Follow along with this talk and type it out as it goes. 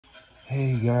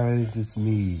Hey guys, it's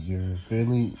me, your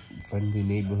friendly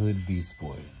neighborhood Beast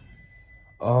Boy.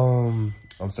 I'm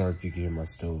sorry if you can hear my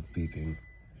stove beeping,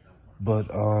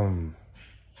 but I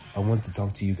want to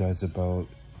talk to you guys about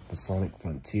the Sonic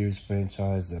Frontiers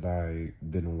franchise that I've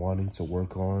been wanting to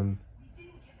work on,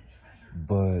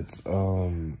 but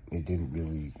it didn't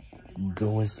really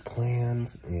go as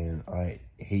planned, and I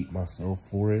hate myself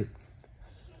for it.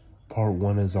 Part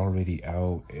 1 is already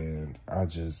out, and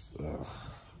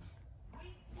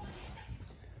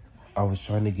I was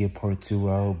trying to get part 2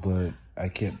 out, but I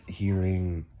kept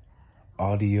hearing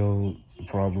audio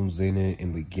problems in it,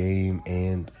 in the game,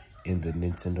 and in the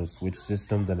Nintendo Switch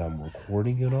system that I'm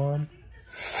recording it on.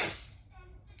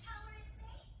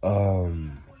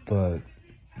 But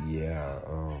yeah,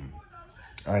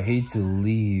 I hate to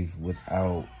leave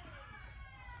without,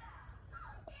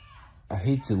 I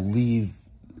hate to leave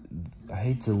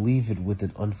it with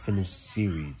an unfinished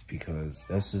series, because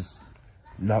that's just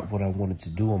not what I wanted to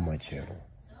do on my channel.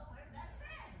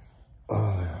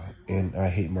 And I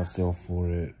hate myself for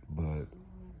it, but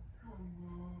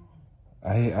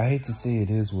I hate to say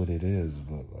it is what it is,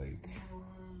 but like,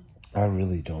 I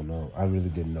really don't know. I really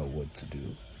didn't know what to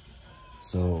do.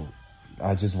 So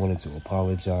I just wanted to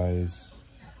apologize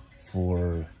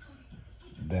for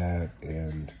that,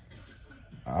 and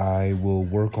I will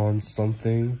work on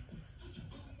something.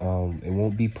 It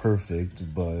won't be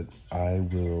perfect, but I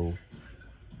will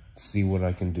see what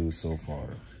I can do so far.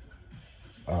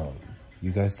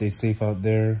 You guys stay safe out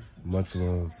there. Much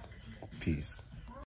love. Peace.